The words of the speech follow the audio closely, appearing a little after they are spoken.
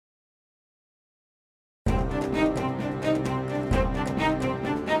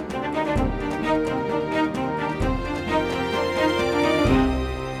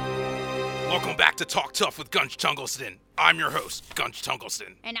to Talk Tough with Gunch Tunggleston. I'm your host, Gunch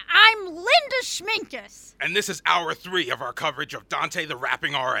Tunggleston. And I'm Linda Schminkus. And this is hour 3 of our coverage of Dante the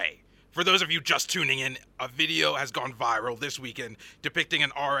Rapping R.A. For those of you just tuning in, a video has gone viral this weekend depicting an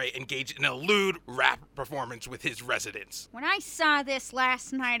RA engaged in a lewd rap performance with his residents. When I saw this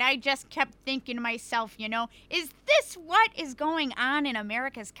last night, I just kept thinking to myself, is this what is going on in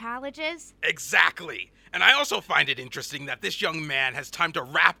America's colleges? Exactly. And I also find it interesting that this young man has time to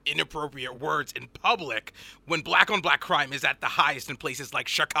rap inappropriate words in public when black-on-black crime is at the highest in places like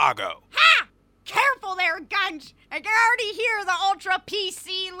Chicago. Ha! Careful there, Gunch! I can already hear the ultra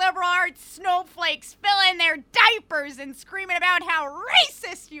PC liberal arts snowflakes filling their diapers and screaming about how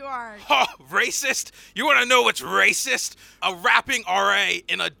racist you are. Oh, racist? You want to know what's racist? A rapping RA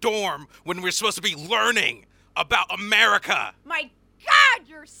in a dorm when we're supposed to be learning about America. My God,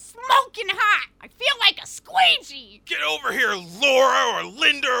 you're smoking hot! I feel like a squeegee! Get over here, Laura or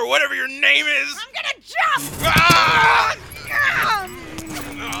Linda or whatever your name is! I'm gonna jump! Ah!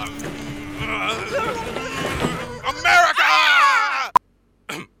 America!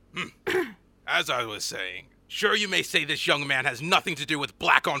 As I was saying, sure you may say this young man has nothing to do with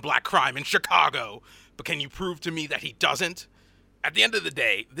black-on-black crime in Chicago, but can you prove to me that he doesn't? At the end of the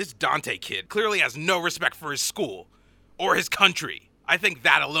day, this Dante kid clearly has no respect for his school or his country. I think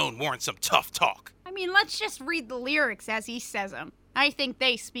that alone warrants some tough talk. I mean, let's just read the lyrics as he says them. I think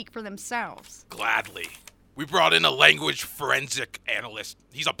they speak for themselves. Gladly. We brought in a language forensic analyst.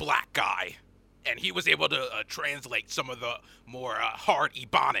 He's a black guy. And he was able to translate some of the more hard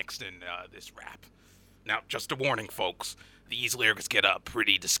ebonics in this rap. Now, just a warning, folks. These lyrics get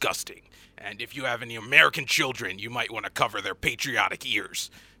pretty disgusting. And if you have any American children, you might want to cover their patriotic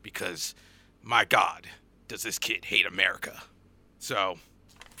ears. Because, my God, does this kid hate America. So,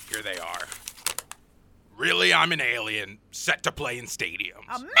 here they are. Really, I'm an alien, set to play in stadiums.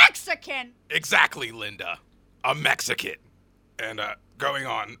 A Mexican! Exactly, Linda. A Mexican. And, going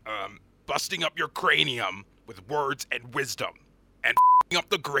on, busting up your cranium with words and wisdom. And f***ing up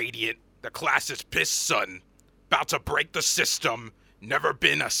the gradient, the class is pissed, son. About to break the system, never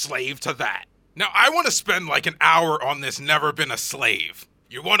been a slave to that. Now, I want to spend like an hour on this never been a slave.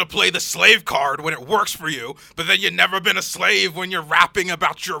 You want to play the slave card when it works for you, but then you've never been a slave when you're rapping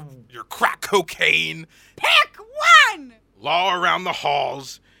about your crack cocaine. Pick one! Law around the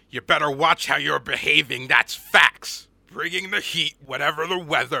halls. You better watch how you're behaving, that's facts. Bringing the heat, whatever the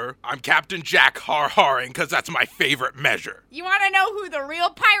weather. I'm Captain Jack har-harring, because that's my favorite measure. You want to know who the real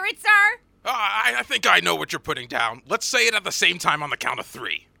pirates are? I think I know what you're putting down. Let's say it at the same time on the count of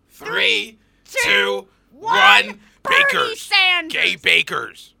 3. 3, 2, 1... Bakers, Sanders. Gay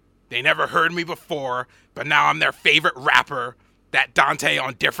bakers. They never heard me before, but now I'm their favorite rapper. That Dante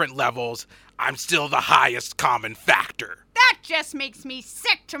on different levels. I'm still the highest common factor. That just makes me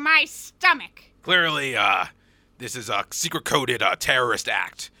sick to my stomach. Clearly, this is a secret-coded terrorist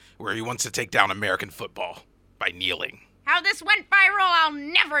act where he wants to take down American football by kneeling. How this went viral, I'll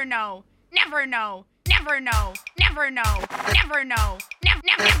never know. Never know. Never know. Never know. Never know.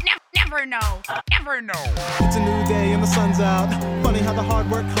 Never know. Never know. It's a new day and the sun's out. Funny how the hard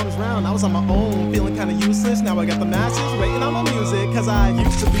work comes round. I was on my own, feeling kinda useless. Now I got the masses waiting on my music. Cause I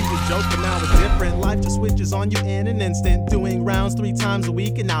used to be the joke, but now it's different. Life just switches on you in an instant. Doing rounds 3 times a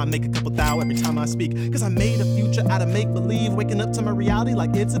week. And now I make a couple thou every time I speak. Cause I made a future out of make-believe. Waking up to my reality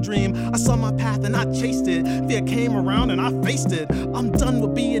like it's a dream. I saw my path and I chased it. Fear came around and I faced it. I'm done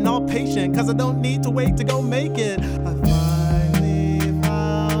with being all patient. Cause I don't need to wait to go make it. I finally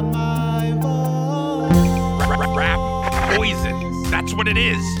found my voice. Rap poison. That's what it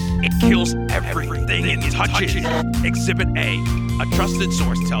is. It kills everything it touches. Exhibit A. A trusted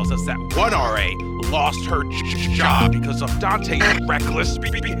source tells us that one RA lost her job because of Dante's reckless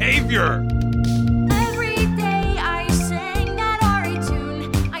behavior. Every day I sang that RA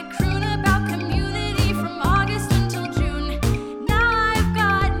tune. I croon about community from August until June. Now I've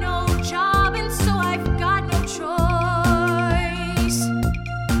got no job and so I've got no choice.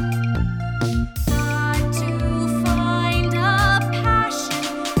 Got to find a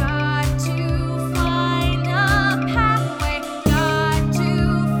passion. Got to find a pathway. Got to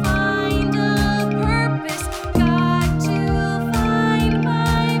find a purpose. Got to find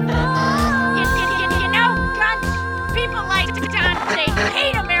my voice. You know, Gunch, people like Dante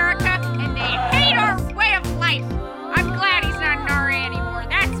hate America and they hate our way of life. I'm glad he's not an RA anymore.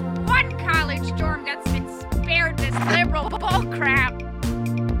 That's one college dorm that's been spared this liberal bullcrap.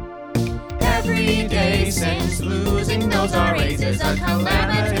 Every day since losing those RAs is a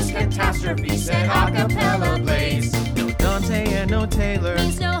calamitous catastrophe set a cappella blaze. No Dante and no Taylor.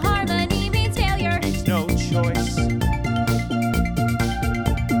 Means no harmony, means failure. Means no choice.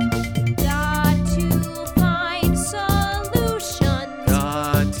 Got to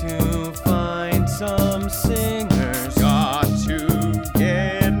some singers. Got to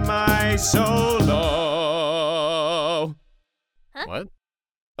get my solo. Huh? What?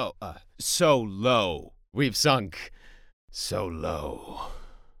 Oh, so low. We've sunk so low.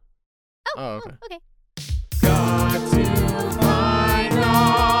 Oh, okay. okay. Got to find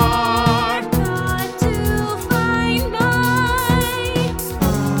art. Got to find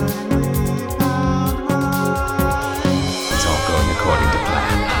It's all going according to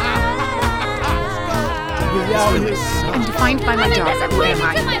plan. I'm defined by my job. Who am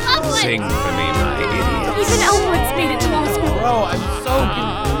I? To my loved ones. Sing for me, my idiot. Even Elwood's made it to law school. Bro, I'm so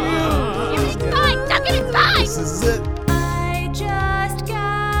confused. It's fine. Tuck it inside. This is it. I just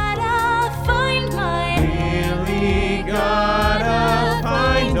gotta find my. Really gotta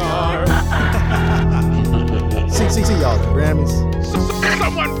find art. See y'all, the Grammys.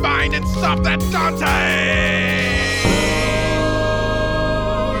 Someone find and stop that Dante!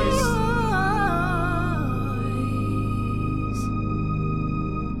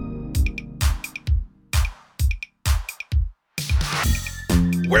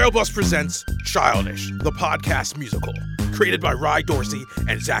 Whalebus presents Childish, the podcast musical, created by Rye Dorsey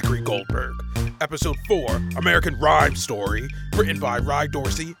and Zachary Goldberg. Episode 4, American Rhyme Story, written by Rye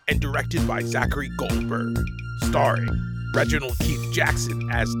Dorsey and directed by Zachary Goldberg. Starring Reginald Keith Jackson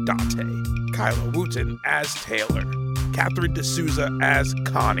as Dante, Kyla Wooten as Taylor, Catherine D'Souza as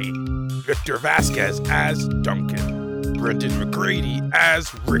Connie, Victor Vasquez as Duncan, Brendan McGrady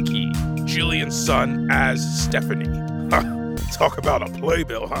as Ricky, Jillian Sun as Stephanie. Talk about a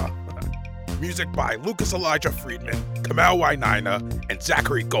playbill, huh? Music by Lucas Elijah Friedman, Kamal Wainaina, and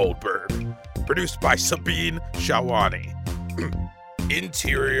Zachary Goldberg. Produced by Sabine Shawani.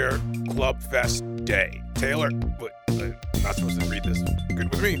 Interior Club Fest Day. Taylor, wait, I'm not supposed to read this.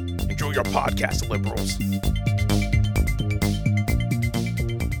 Good with me. Enjoy your podcast, liberals.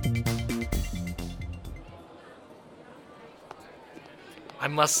 I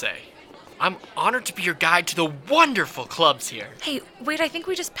must say, I'm honored to be your guide to the wonderful clubs here. Hey, wait, I think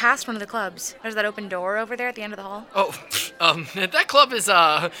we just passed one of the clubs. There's that open door over there at the end of the hall. Oh, that club is,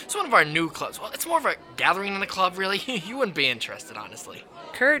 it's one of our new clubs. Well, it's more of a gathering than a club, really. You wouldn't be interested, honestly.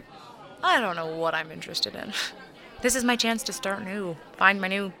 Kurt, I don't know what I'm interested in. This is my chance to start new, find my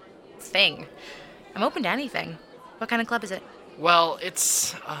new thing. I'm open to anything. What kind of club is it? Well,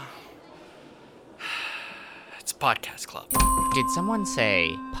 it's a podcast club. Did someone say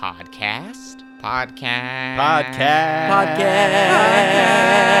podcast? Podcast.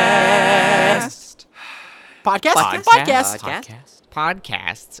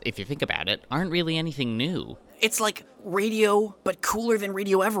 Podcasts, if you think about it, aren't really anything new. It's like radio, but cooler than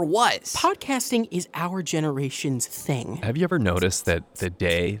radio ever was. Podcasting is our generation's thing. Have you ever noticed that the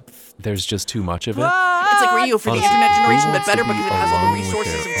day, there's just too much of it? It's like radio for the Honestly, internet generation, who but wants to better be because it has all the alone with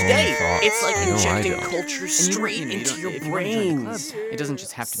resources their of own today. thoughts? It's like No, I injecting don't. culture straight into your brains. It doesn't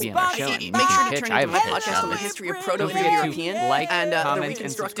just have to be on our show. Make You sure can to pitch. turn I into have my a pitch. podcast on the history of Don't forget to Proto-Indo-European like, and the comment, and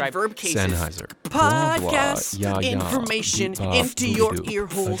reconstructed subscribe. verb cases. Sennheiser. Blah, blah, Podcast ya, ya, information boo-bop, into your boo-doo, ear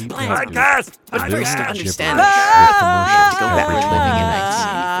holes. ba-dee-ba-doo, Podcast! But ba-doo, first to gibberish, understand with it, we have to go commercials, back living in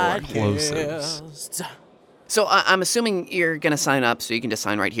 1984. Plosives. So I'm assuming you're going to sign up, so you can just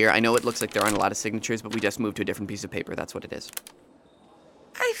sign right here. I know it looks like there aren't a lot of signatures, but we just moved to a different piece of paper. That's what it is.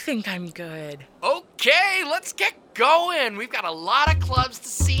 I think I'm good. Okay, let's get going. We've got a lot of clubs to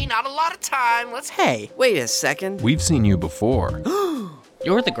see, not a lot of time. Let's Hey, Wait a second. We've seen you before.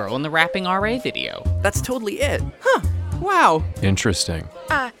 You're the girl in the rapping RA video. That's totally it. wow. Interesting.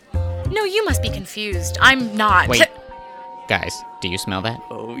 No, you must be confused. I'm not. Wait. Guys, do you smell that?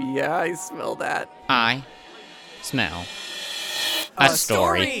 Oh, yeah, I smell that. I smell a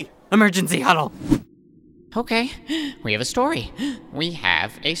story. Emergency huddle. Okay, we have a story. We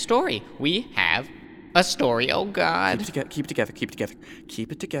have a story. We have a story. Oh, God. Keep it together. Keep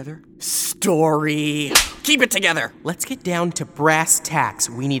it together. Story. Keep it together. Let's get down to brass tacks.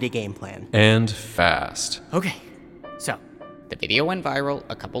 We need a game plan. And fast. Okay, so The video went viral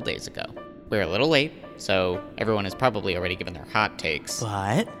a couple days ago. We're a little late, so everyone has probably already given their hot takes.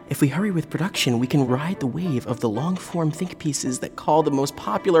 But if we hurry with production, we can ride the wave of the long-form think pieces that call the most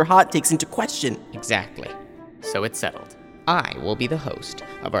popular hot takes into question. Exactly. So it's settled. I will be the host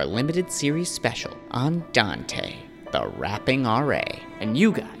of our limited series special on Dante, the rapping RA. And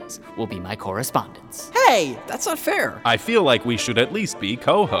you guys will be my correspondents. Hey, that's not fair. I feel like we should at least be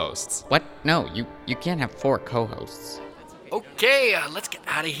co-hosts. What? No, you can't have 4 co-hosts. Okay, let's get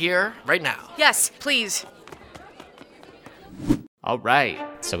out of here right now. Yes, please. All right.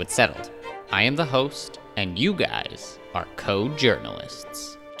 So it's settled. I am the host, and you guys are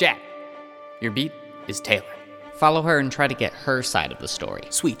co-journalists. Jack, your beat is Taylor. Follow her and try to get her side of the story.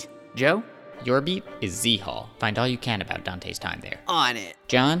 Sweet. Joe, Your beat is Z Hall. Find all you can about Dante's time there. On it.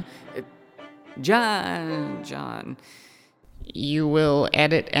 John? John. You will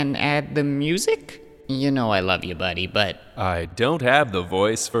edit and add the music? You know I love you, buddy, but... I don't have the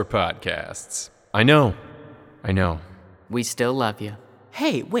voice for podcasts. I know. We still love you.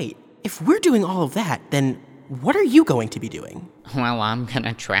 Hey, wait. If we're doing all of that, then what are you going to be doing? Well, I'm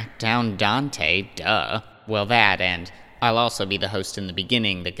gonna track down Dante, duh. Well, that, and I'll also be the host in the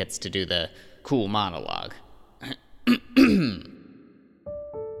beginning that gets to do the cool monologue.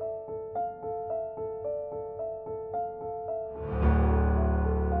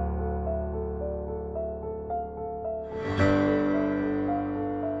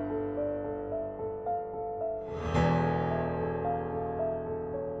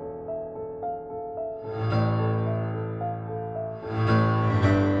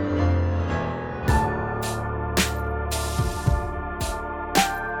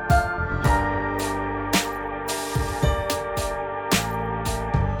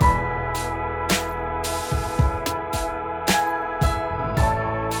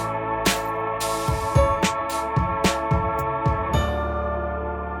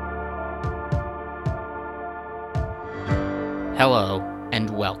 Hello, and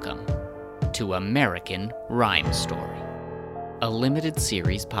welcome to American Rhyme Story, a limited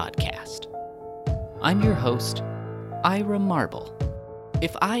series podcast. I'm your host, Ira Marble.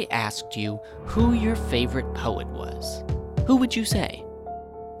 If I asked you who your favorite poet was, who would you say?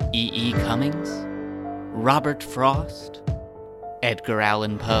 E.E. Cummings? Robert Frost? Edgar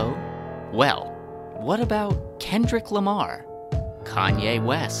Allan Poe? Well, what about Kendrick Lamar? Kanye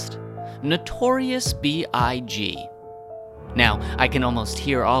West? Notorious B.I.G.? Now, I can almost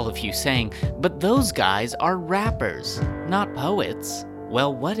hear all of you saying, but those guys are rappers, not poets.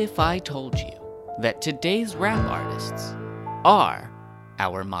 Well, what if I told you that today's rap artists are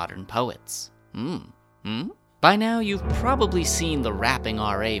our modern poets? By now, you've probably seen the Rapping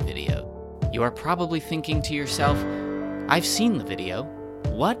RA video. You are probably thinking to yourself, I've seen the video.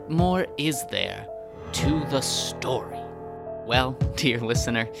 What more is there to the story? Well, dear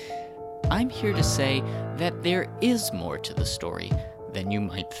listener, I'm here to say that there is more to the story than you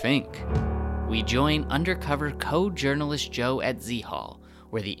might think. We join undercover co-journalist Joe at Z Hall,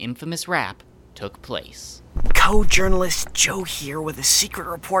 where the infamous rap took place. Co-journalist Joe here with a secret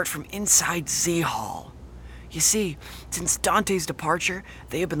report from inside Z Hall. You see, since Dante's departure,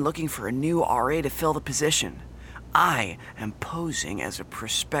 they have been looking for a new RA to fill the position. I am posing as a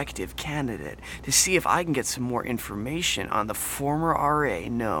prospective candidate to see if I can get some more information on the former RA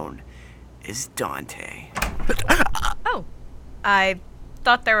known as Dante. Oh, I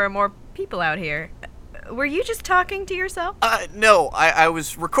thought there were more people out here. Were you just talking to yourself? No, I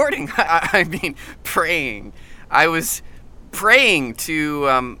was recording. I mean, praying. I was praying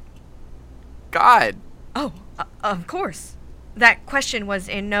to, God. Oh, of course. That question was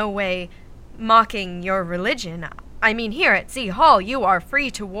in no way mocking your religion. I mean, here at Z Hall, you are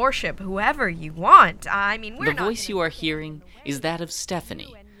free to worship whoever you want. I mean, we're The not voice you are hearing is that of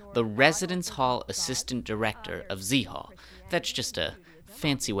Stephanie, the Residence Hall Assistant Director of Z Hall. That's just a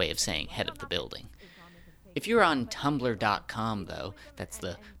fancy way of saying head of the building. If you're on Tumblr.com, though, that's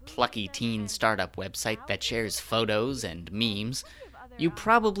the plucky teen startup website that shares photos and memes, you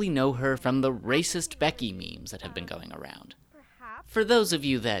probably know her from the racist Becky memes that have been going around. For those of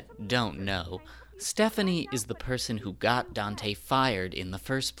you that don't know, Stephanie is the person who got Dante fired in the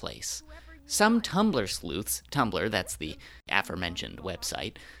first place. Some Tumblr sleuths, Tumblr, that's the aforementioned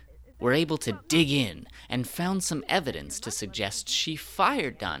website, were able to dig in and found some evidence to suggest she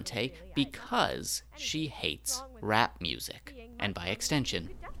fired Dante because she hates rap music, and by extension,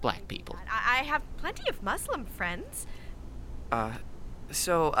 black people. I have plenty of Muslim friends.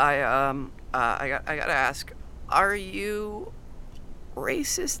 So I gotta ask, are you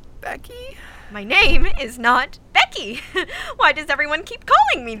racist, Becky? My name is not Becky. Why does everyone keep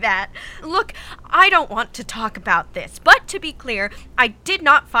calling me that? Look, I don't want to talk about this, but to be clear, I did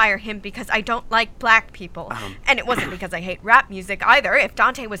not fire him because I don't like black people. And it wasn't because I hate rap music either. If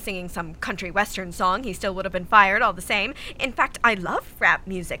Dante was singing some country western song, he still would have been fired all the same. In fact, I love rap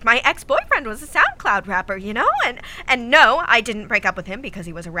music. My ex-boyfriend was a SoundCloud rapper, you know? And no, I didn't break up with him because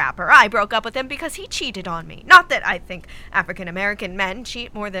he was a rapper. I broke up with him because he cheated on me. Not that I think African-American men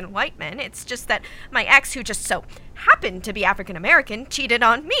cheat more than white men. It's just that my ex, who just so happened to be African-American, cheated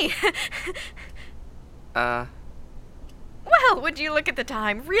on me. Well, would you look at the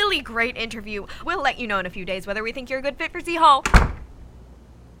time? Really great interview. We'll let you know in a few days whether we think you're a good fit for Z Hall.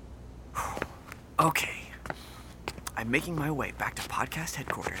 Okay. I'm making my way back to podcast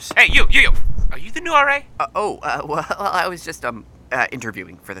headquarters. Hey, you! Are you the new RA? Well, I was just,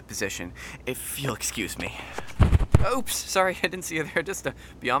 interviewing for the position. If you'll excuse me. Oops, sorry, I didn't see you there. Just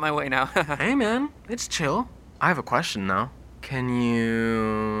be on my way now. Hey, man, it's chill. I have a question, though. Can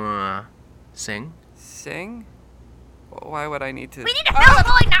you sing? Sing? Why would I need to? We need to fill the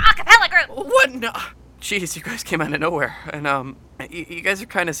void in our acapella group. What? No. Jeez, you guys came out of nowhere, and you guys are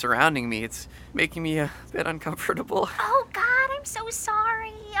kind of surrounding me. It's making me a bit uncomfortable. Oh God, I'm so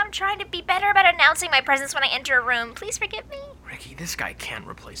sorry. I'm trying to be better about announcing my presence when I enter a room. Please forgive me. Ricky, this guy can't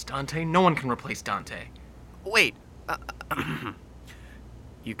replace Dante. No one can replace Dante. Wait.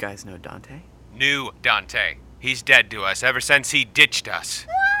 You guys know Dante? Knew Dante. He's dead to us ever since he ditched us.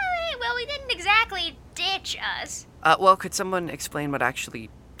 Why? Well, we didn't exactly ditch us. Well, could someone explain what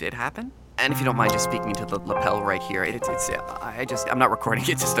actually did happen? And if you don't mind just speaking to the lapel right here, I'm not recording,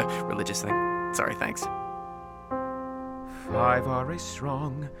 it's just a religious thing. Sorry, thanks. 5 are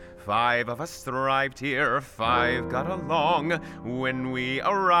strong, 5 of us thrived here, 5 got along when we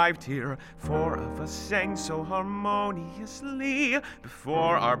arrived here. 4 of us sang so harmoniously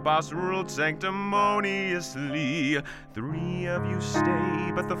before our boss ruled sanctimoniously. 3 of you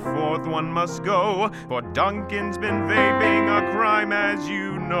stay, but the 4th one must go, for Duncan's been vaping a crime, as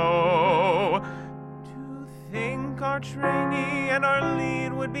you know. Think our trainee and our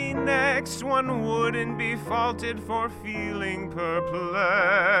lead would be next, one wouldn't be faulted for feeling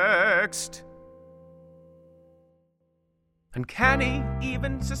perplexed. Uncanny,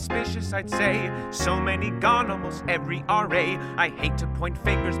 even suspicious, I'd say. So many gone, almost every RA. I hate to point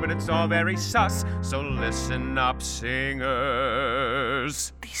fingers, but it's all very sus. So listen up,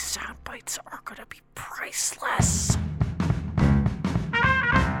 singers. These sound bites are gonna be priceless.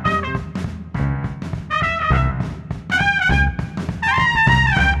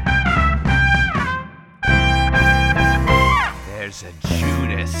 There's a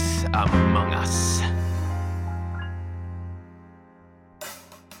Judas among us.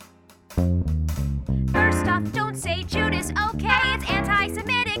 First off, don't say Judas, okay? It's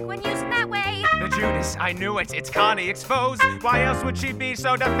anti-Semitic when used in that way. The Judas, I knew it. It's Connie exposed. Why else would she be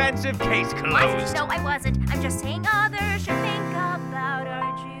so defensive? Case closed. No, I wasn't. I'm just saying others should think about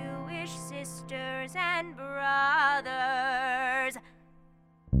our Jewish sisters and brothers.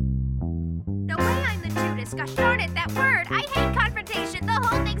 No way I'm the Judas. Gosh darn it, that word. I hate confrontation. The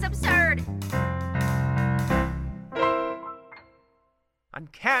whole thing's absurd.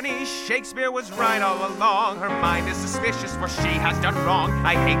 Uncanny, Shakespeare was right all along. Her mind is suspicious, for she has done wrong.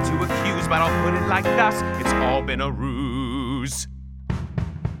 I hate to accuse, but I'll put it like thus: it's all been a ruse.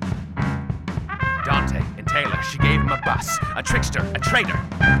 Dante and Taylor, she gave him a bus, a trickster, a traitor.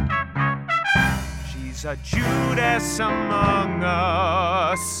 She's a Judas among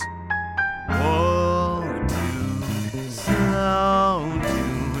us. Whoa, dude, slow,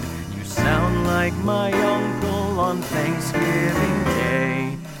 dude. You sound like my uncle on Thanksgiving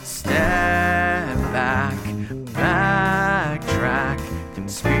Day. Step back, backtrack.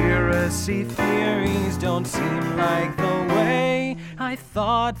 Conspiracy theories don't seem like the way. I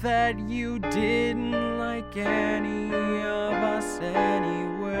thought that you didn't like any of us anyway.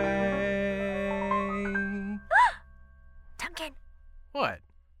 Duncan. What?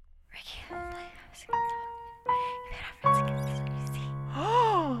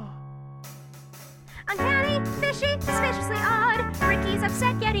 Uncanny, fishy, suspiciously odd. Ricky's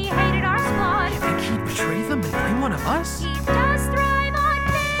upset, yet he hated our squad. You think he'd betray them and blame one of us? He does thrive on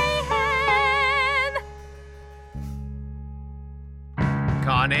mayhem.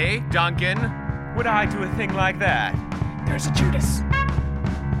 Connie, Duncan, would I do a thing like that? There's a Judas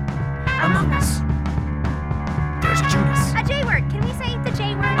among us. There's a Judas A J word. Can we say the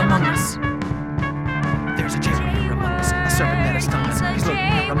J word among us. There's a J word here among us. A serpent that is stung us. He's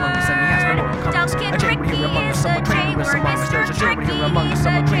lurking here among us, and he has no moral compass. A J word here among us. Someone traitorous among us. There's a J word here among us.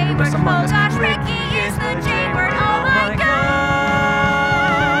 Someone traitorous among us. Ricky is the J word. Oh my gosh.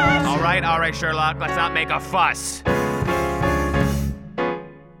 All right, Sherlock. Let's not make a fuss.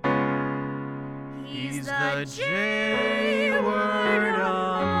 He's the J word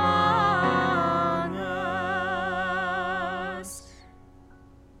among us.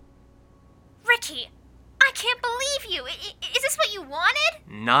 Ricky, I can't believe you. Is this what you wanted?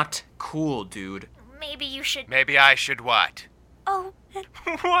 Not cool, dude. Maybe you should. Maybe I should what? Oh.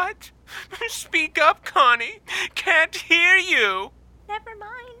 What? Speak up, Connie. Can't hear you. Never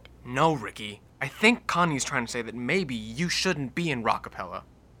mind. No, Ricky. I think Connie's trying to say that maybe you shouldn't be in Rockapella.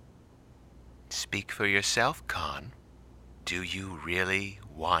 Speak for yourself, Con. Do you really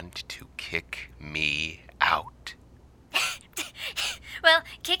want to kick me out? Well,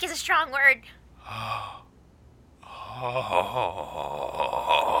 kick is a strong word.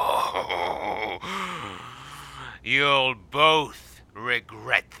 You'll both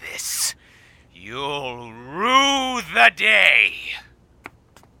regret this. You'll rue the day.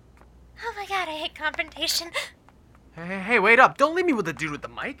 Oh my god, I hate confrontation. Hey, wait up. Don't leave me with the dude with the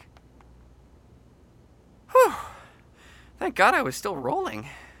mic. Whew. Thank God I was still rolling.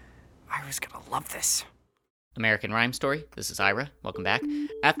 Ira's gonna love this. American Rhyme Story, this is Ira. Welcome back.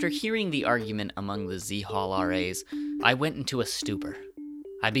 After hearing the argument among the Z Hall RAs, I went into a stupor.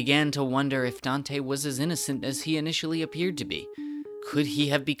 I began to wonder if Dante was as innocent as he initially appeared to be. Could he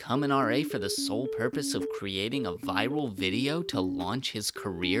have become an RA for the sole purpose of creating a viral video to launch his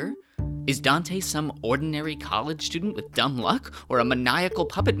career? Is Dante some ordinary college student with dumb luck, or a maniacal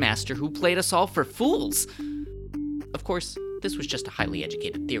puppet master who played us all for fools? Of course, this was just a highly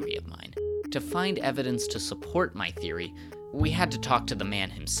educated theory of mine. To find evidence to support my theory, we had to talk to the man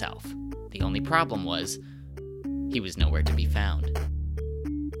himself. The only problem was, he was nowhere to be found.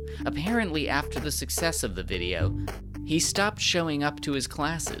 Apparently, after the success of the video, he stopped showing up to his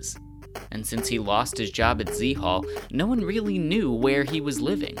classes. And since he lost his job at Z Hall, no one really knew where he was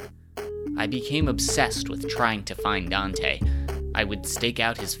living. I became obsessed with trying to find Dante. I would stake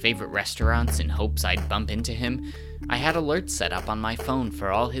out his favorite restaurants in hopes I'd bump into him. I had alerts set up on my phone for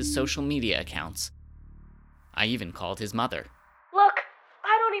all his social media accounts. I even called his mother. Look,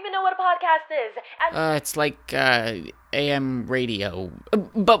 I don't even know what a podcast is. It's like, AM radio,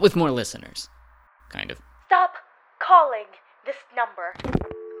 but with more listeners. Kind of. Stop calling this number.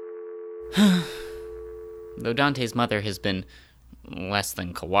 Though Dante's mother has been less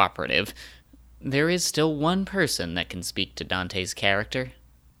than cooperative, there is still one person that can speak to Dante's character.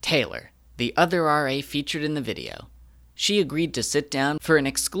 Taylor, the other RA featured in the video. She agreed to sit down for an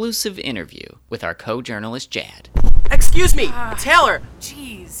exclusive interview with our co-journalist Jad. Excuse me, Taylor.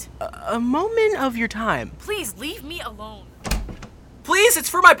 Jeez. A moment of your time. Please leave me alone. Please, it's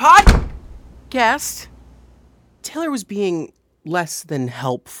for my podcast. Taylor was being less than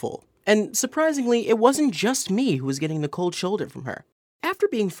helpful. And surprisingly, it wasn't just me who was getting the cold shoulder from her. After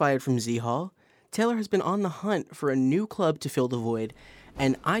being fired from Z Hall, Taylor has been on the hunt for a new club to fill the void,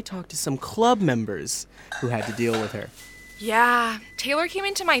 and I talked to some club members who had to deal with her. Yeah, Taylor came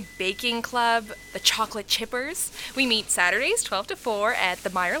into my baking club, the Chocolate Chippers. We meet Saturdays 12 to 4 at the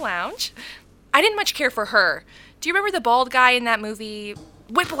Meyer Lounge. I didn't much care for her. Do you remember the bald guy in that movie,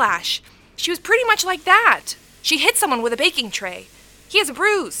 Whiplash? She was pretty much like that. She hit someone with a baking tray. He has a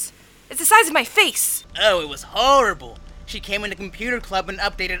bruise. It's the size of my face. Oh, it was horrible. She came in the computer club and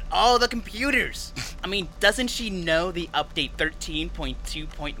updated all the computers. I mean, doesn't she know the update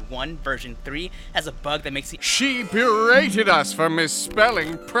 13.2.1 version 3 has a bug that makes it... She berated us for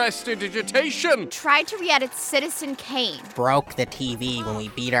misspelling prestidigitation. Tried to re-edit Citizen Kane. Broke the TV when we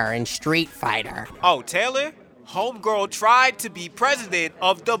beat her in Street Fighter. Oh, Taylor? Homegirl tried to be president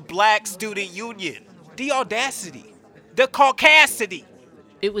of the Black Student Union. The audacity. The caucasity.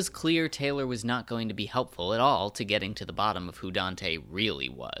 It was clear Taylor was not going to be helpful at all to getting to the bottom of who Dante really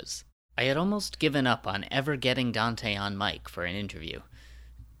was. I had almost given up on ever getting Dante on mic for an interview.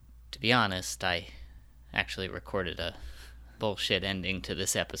 To be honest, I actually recorded a bullshit ending to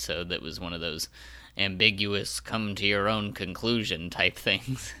this episode that was one of those ambiguous come-to-your-own-conclusion type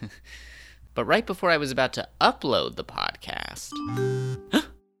things. But right before I was about to upload the podcast,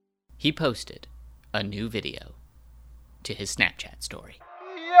 he posted a new video to his Snapchat story.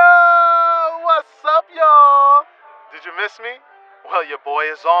 Yo, what's up, y'all? Did you miss me? Well, your boy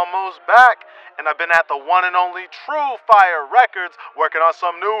is almost back, and I've been at the one and only True Fire Records working on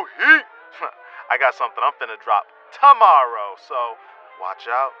some new heat. I got something I'm finna drop tomorrow, so watch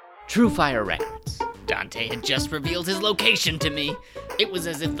out. True Fire Records. Dante had just revealed his location to me. It was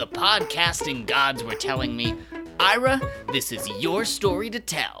as if the podcasting gods were telling me, Ira, this is your story to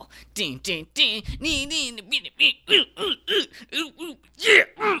tell. Yeah,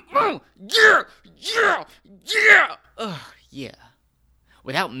 yeah.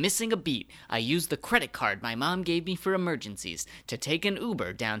 Without missing a beat, I used the credit card my mom gave me for emergencies to take an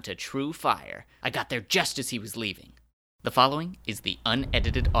Uber down to True Fire. I got there just as he was leaving. The following is the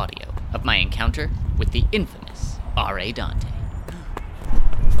unedited audio of my encounter with the infamous R.A. Dante.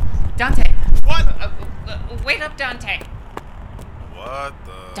 Dante! What? Wait up, Dante! What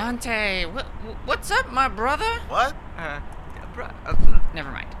the? Dante, what's up, my brother? What?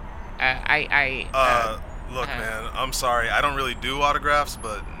 Never mind. Look, man, I'm sorry. I don't really do autographs,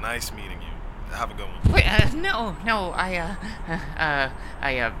 but nice meeting you. Have a good one. Wait, no,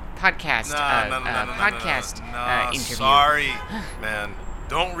 podcast. No, interview. Sorry, man.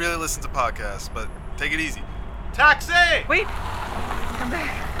 Don't really listen to podcasts, but take it easy. Taxi! Wait! Come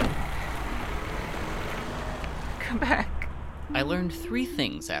back. Come back. I learned 3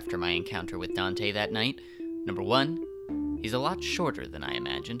 things after my encounter with Dante that night. Number 1, he's a lot shorter than I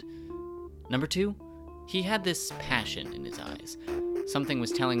imagined. Number 2, he had this passion in his eyes. Something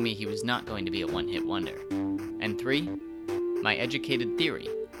was telling me he was not going to be a one-hit wonder. And 3, my educated theory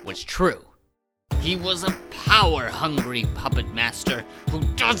was true. He was a power-hungry puppet master who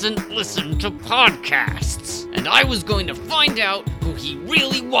doesn't listen to podcasts. And I was going to find out who he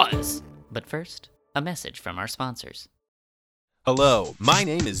really was. But first, a message from our sponsors. Hello, my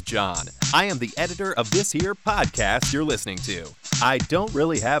name is John. I am the editor of this here podcast you're listening to. I don't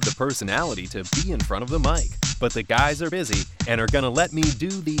really have the personality to be in front of the mic, but the guys are busy and are gonna let me do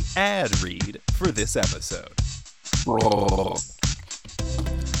the ad read for this episode.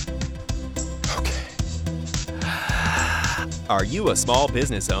 Are you a small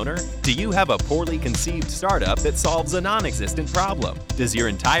business owner? Do you have a poorly conceived startup that solves a non-existent problem? Does your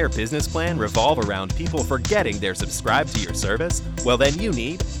entire business plan revolve around people forgetting they're subscribed to your service? Well, then you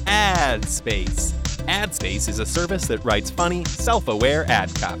need AdSpace. AdSpace is a service that writes funny, self-aware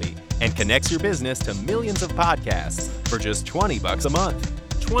ad copy and connects your business to millions of podcasts for just $20 a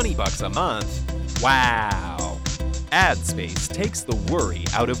month. $20 a month? Wow! AdSpace takes the worry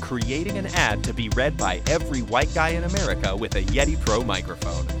out of creating an ad to be read by every white guy in America with a Yeti Pro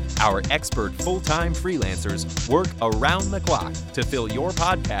microphone. Our expert full-time freelancers work around the clock to fill your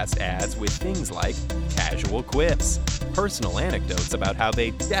podcast ads with things like casual quips, personal anecdotes about how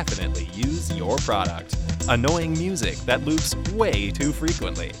they definitely use your product, annoying music that loops way too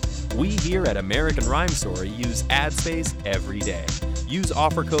frequently. We here at American Rhyme Story use AdSpace every day. Use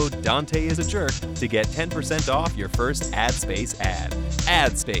offer code Dante is a Jerk to get 10% off your first AdSpace ad.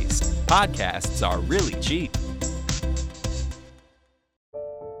 AdSpace. Podcasts are really cheap.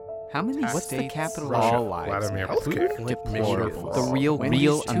 How many What's the states capital all of lives Vladimir have Putin? deplorable? The real When did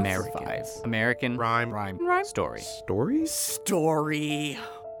you Americans. American Rhyme story. Stories? Story.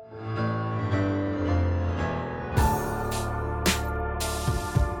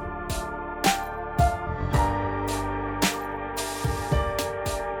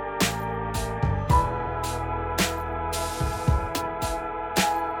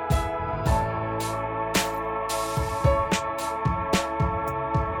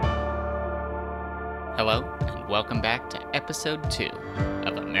 Hello, and welcome back to episode 2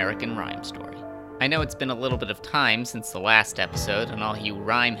 of American Rhyme Story. I know it's been a little bit of time since the last episode, and all you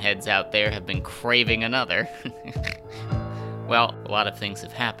rhyme heads out there have been craving another. Well, a lot of things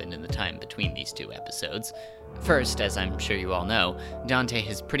have happened in the time between these 2 episodes. First, as I'm sure you all know, Dante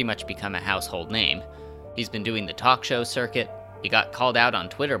has pretty much become a household name. He's been doing the talk show circuit, he got called out on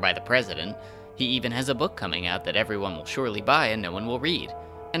Twitter by the president, he even has a book coming out that everyone will surely buy and no one will read.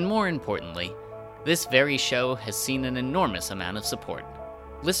 And more importantly, this very show has seen an enormous amount of support.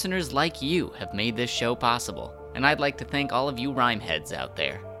 Listeners like you have made this show possible, and I'd like to thank all of you rhyme heads out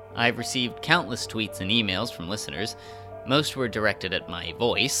there. I've received countless tweets and emails from listeners. Most were directed at my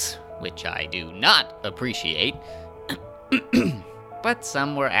voice, which I do not appreciate. But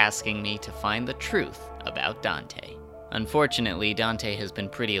some were asking me to find the truth about Dante. Unfortunately, Dante has been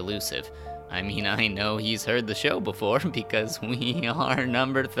pretty elusive. I mean, I know he's heard the show before because we are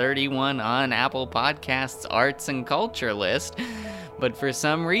number 31 on Apple Podcasts' Arts and Culture list, but for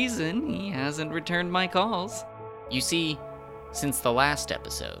some reason, he hasn't returned my calls. You see, since the last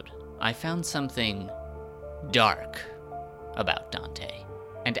episode, I found something dark about Dante.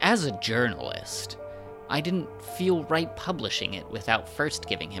 And as a journalist, I didn't feel right publishing it without first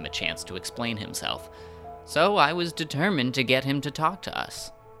giving him a chance to explain himself. So I was determined to get him to talk to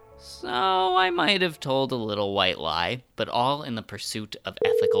us. So I might have told a little white lie, but all in the pursuit of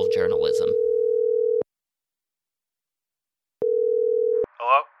ethical journalism.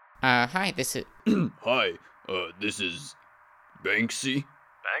 Hello? Hi, this is... Hi, this is Banksy?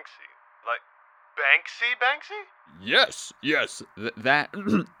 Banksy? Like, Banksy? Yes, that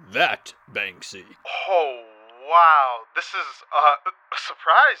Banksy. Oh, wow. This is, a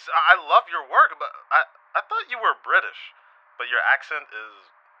surprise. I love your work, but I thought you were British. But your accent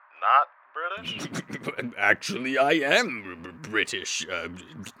is not British? Actually, I am British.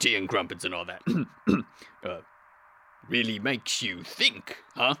 Tea and crumpets and all that. Really makes you think,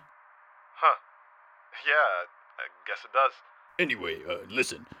 huh? Huh. Yeah, I guess it does. Anyway,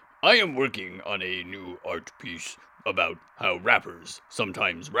 listen. I am working on a new art piece about how rappers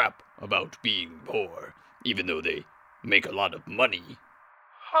sometimes rap about being poor, even though they make a lot of money.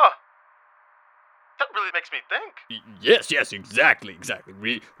 Huh. That really makes me think. Yes, exactly.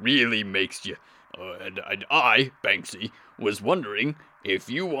 Really makes you. And I, Banksy, was wondering if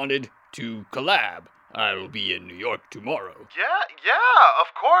you wanted to collab. I'll be in New York tomorrow. Yeah,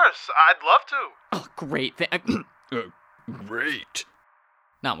 of course. I'd love to. Oh, great. Great.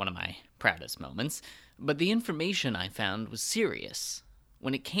 Not one of my proudest moments. But the information I found was serious.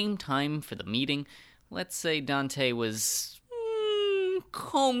 When it came time for the meeting, let's say Dante was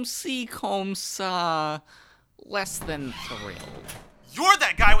comme ci, comme ça, less than thrilled. You're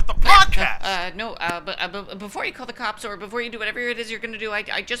that guy with the podcast! But before you call the cops or before you do whatever it is you're gonna do,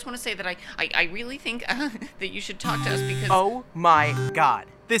 I just want to say that I really think that you should talk to us because... Oh my god.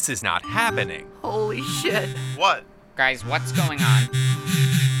 This is not happening. Holy shit. What? Guys, what's going on?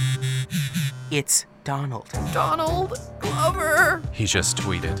 It's Donald. Donald Glover! He just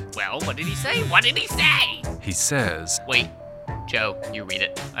tweeted. Well, what did he say? What did he say? He says... Wait, Joe, you read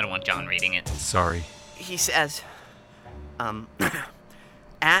it. I don't want John reading it. Sorry. He says,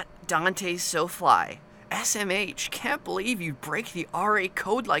 at Dante's So Fly, SMH, can't believe you'd break the RA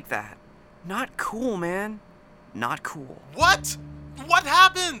code like that. Not cool, man. Not cool. What? What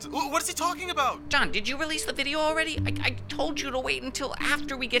happened? What is he talking about? John, did you release the video already? I told you to wait until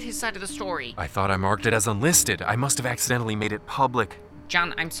after we get his side of the story. I thought I marked it as unlisted. I must have accidentally made it public.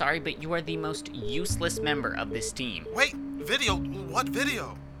 John, I'm sorry, but you are the most useless member of this team. Wait, video? What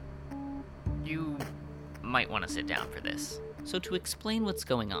video? You might want to sit down for this. So to explain what's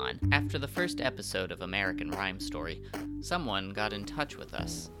going on, after the first episode of American Rhyme Story, someone got in touch with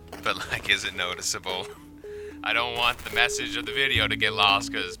us. But is it noticeable? I don't want the message of the video to get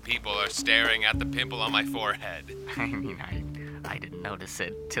lost because people are staring at the pimple on my forehead. I mean, I didn't notice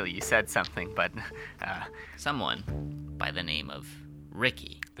it till you said something, but someone by the name of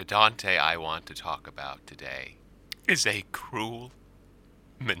Ricky. The Dante I want to talk about today is a cruel,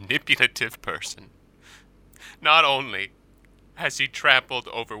 manipulative person. Not only has he trampled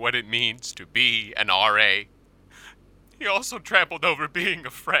over what it means to be an RA, he also trampled over being a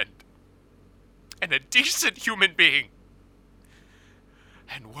friend and a decent human being.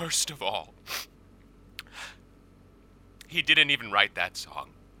 And worst of all, he didn't even write that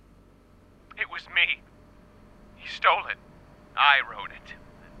song. It was me. He stole it. I wrote it.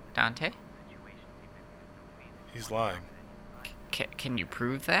 Dante? He's lying. Can you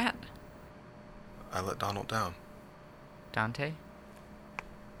prove that? I let Donald down. Dante?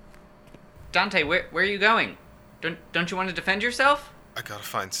 Dante, where are you going? Don't you want to defend yourself? I gotta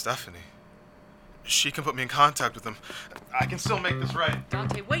find Stephanie. She can put me in contact with him. I can still make this right.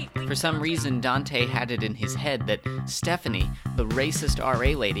 Dante, wait! For some reason, Dante had it in his head that Stephanie, the racist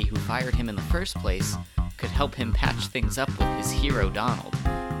RA lady who fired him in the first place, could help him patch things up with his hero Donald.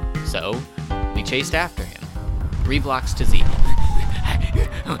 So, we chased after him. 3 blocks to Z.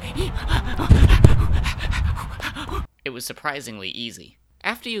 It was surprisingly easy.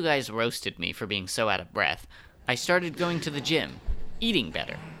 After you guys roasted me for being so out of breath, I started going to the gym, eating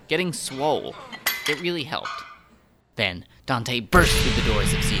better, getting swole. It really helped. Then, Dante burst through the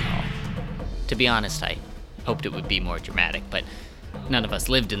doors of Z Hall. To be honest, I hoped it would be more dramatic, but none of us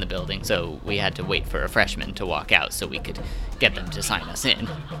lived in the building, so we had to wait for a freshman to walk out so we could get them to sign us in.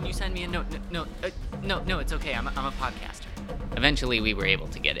 Can you send me a note? No, it's okay. I'm a podcaster. Eventually, we were able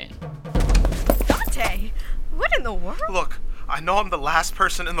to get in. Dante, what in the world? Look, I know I'm the last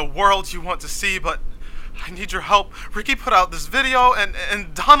person in the world you want to see, but I need your help. Ricky put out this video, and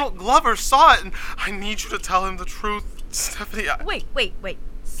Donald Glover saw it, and I need you to tell him the truth. Stephanie, Wait.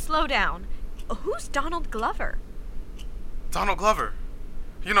 Slow down. Who's Donald Glover? Donald Glover.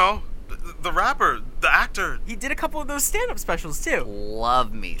 You know, the rapper, the actor. He did a couple of those stand-up specials, too.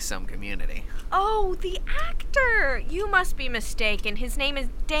 Love me some Community. Oh, the actor! You must be mistaken. His name is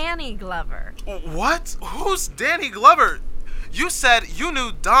Danny Glover. What? Who's Danny Glover? You said you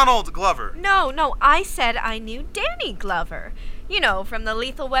knew Donald Glover. No, I said I knew Danny Glover. You know, from the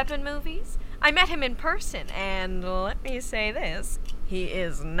Lethal Weapon movies. I met him in person, and let me say this. He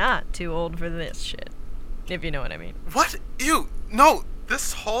is not too old for this shit. If you know what I mean. What? No,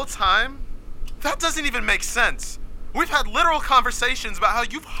 this whole time? That doesn't even make sense. We've had literal conversations about how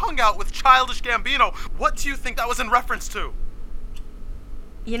you've hung out with Childish Gambino. What do you think that was in reference to?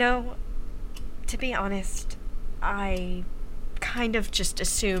 You know, to be honest, I kind of just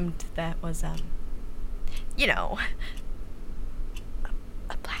assumed that was, a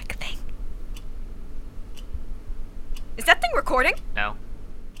black thing. Is that thing recording? No.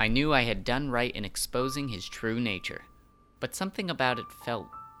 I knew I had done right in exposing his true nature, but something about it felt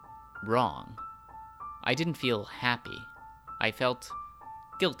wrong. I didn't feel happy. I felt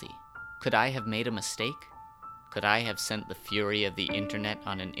guilty. Could I have made a mistake? Could I have sent the fury of the internet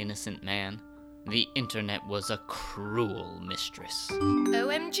on an innocent man? The internet was a cruel mistress.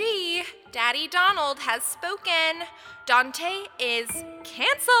 OMG, Daddy Donald has spoken. Dante is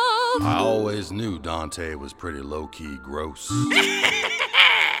canceled. I always knew Dante was pretty low-key gross.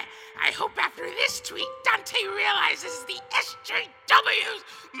 I hope after this next tweet, Dante realizes the SJWs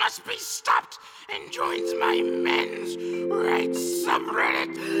must be stopped and joins my men's rights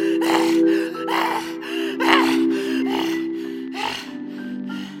subreddit.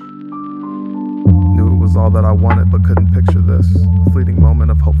 Knew it was all that I wanted, but couldn't picture this. A fleeting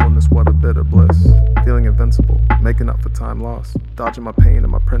moment of hopefulness, what a bitter bliss. Feeling invincible, making up for time lost. Dodging my pain and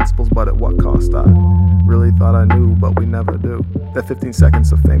my principles, but at what cost? I really thought I knew, but we never do. That 15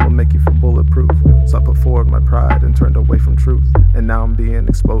 seconds of fame will make you feel bulletproof. So I put forward my pride and turned away from truth. And now I'm being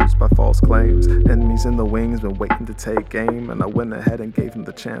exposed by false claims. Enemies in the wings been waiting to take aim. And I went ahead and gave them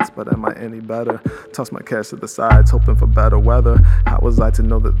the chance, but am I any better? Tossed my cash to the sides, hoping for better weather. How was I to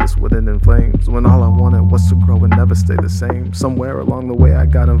know that this would end in flames? When all I wanted was to grow and never stay the same. Somewhere along the way I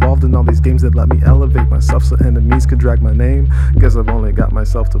got involved in all these games that let me elevate myself so enemies could drag my name. Guess I've only got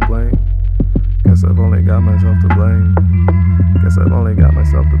myself to blame. Guess I've only got myself to blame. Guess I've only got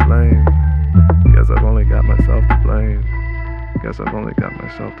myself to blame. Guess I've only got myself to blame. Guess I've only got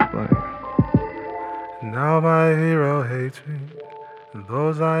myself to blame. Now my hero hates me, and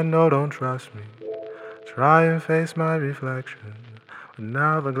those I know don't trust me. Try and face my reflection, but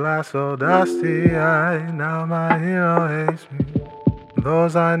now the glass so dusty. Now my hero hates me, and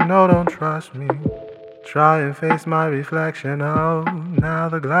those I know don't trust me. Try and face my reflection, oh, now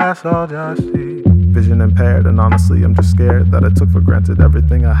the glass all dusty. Vision impaired, and honestly I'm just scared that I took for granted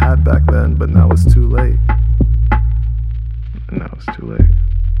everything I had back then, but now it's too late. Now it's too late.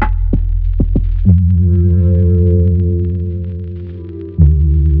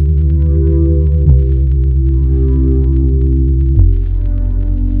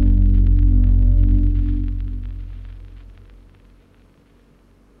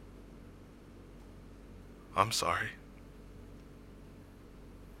 I'm sorry.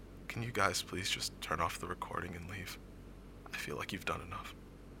 Can you guys please just turn off the recording and leave? I feel like you've done enough.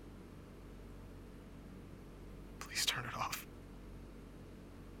 Please turn it off.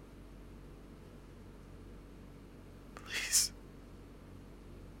 Please.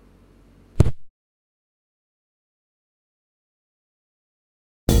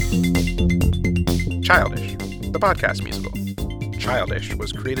 Childish, the podcast musical. Childish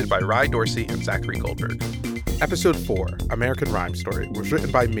was created by Rye Dorsey and Zachary Goldberg. Episode 4, American Rhyme Story, was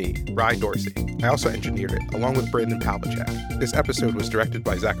written by me, Rye Dorsey. I also engineered it, along with Brandon Palvachak. This episode was directed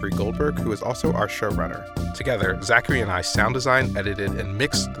by Zachary Goldberg, who is also our showrunner. Together, Zachary and I sound designed, edited, and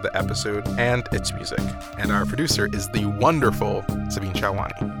mixed the episode and its music. And our producer is the wonderful Sabine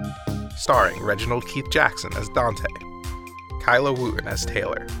Chawani. Starring Reginald Keith Jackson as Dante, Kyla Wooten as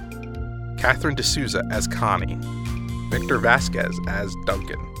Taylor, Catherine D'Souza as Connie, Victor Vasquez as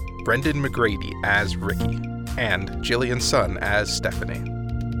Duncan, Brendan McGrady as Ricky, and Jillian Sun as Stephanie.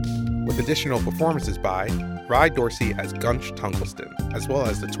 With additional performances by Rye Dorsey as Gunch Tungleston, as well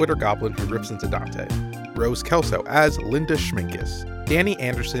as the Twitter goblin who rips into Dante, Rose Kelso as Linda Schminkus, Danny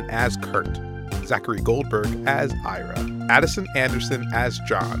Anderson as Kurt, Zachary Goldberg as Ira, Addison Anderson as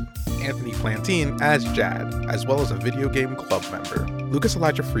John, Anthony Plantine as Jad, as well as a video game club member, Lucas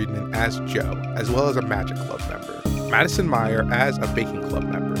Elijah Friedman as Joe, as well as a Magic Club member, Madison Meyer as a Baking Club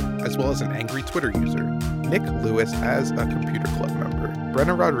member, as well as an angry Twitter user, Nick Lewis as a Computer Club member,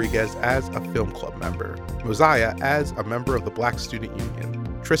 Brenna Rodriguez as a Film Club member, Mosiah as a member of the Black Student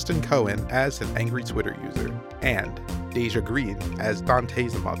Union, Tristan Cohen as an angry Twitter user, and Deja Green as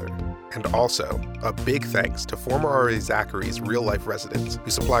Dante's mother. And also, a big thanks to former RA Zachary's real-life residents who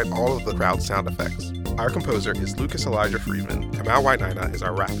supplied all of the crowd sound effects. Our composer is Lucas Elijah Friedman, Kamal Wainaina is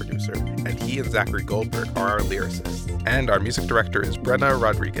our rap producer, and he and Zachary Goldberg are our lyricists. And our music director is Brenna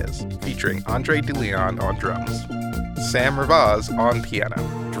Rodriguez, featuring Andre DeLeon on drums, Sam Ravaz on piano,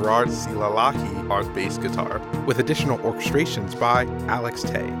 Gerard Zilalahi on bass guitar, with additional orchestrations by Alex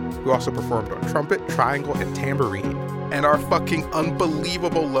Tay, who also performed on trumpet, triangle, and tambourine. And our fucking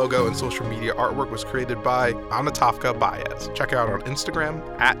unbelievable logo and social media artwork was created by Anatofka Baez. Check her out on Instagram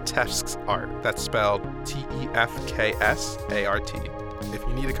 @TefsksArt. That's spelled TEFKSART. If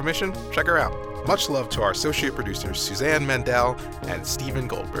you need a commission, check her out. Much love to our associate producers, Suzanne Mendel and Stephen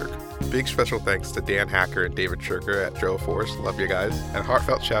Goldberg. Big special thanks to Dan Hacker and David Shurker at Joe Force. Love you guys. And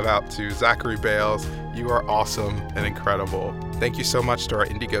heartfelt shout out to Zachary Bales. You are awesome and incredible. Thank you so much to our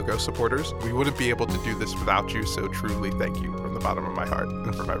Indiegogo supporters. We wouldn't be able to do this without you, so truly thank you from the bottom of my heart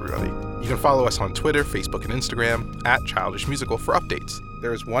and from everybody. You can follow us on Twitter, Facebook, and Instagram @Childish Musical for updates.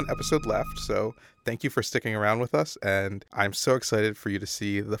 There is one episode left, so thank you for sticking around with us, and I'm so excited for you to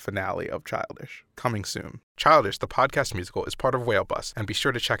see the finale of Childish, coming soon. Childish, the podcast musical, is part of Whale Bus, and be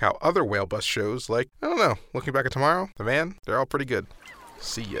sure to check out other Whale Bus shows like, I don't know, Looking Back at Tomorrow, The Man, they're all pretty good.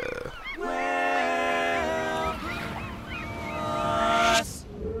 See ya.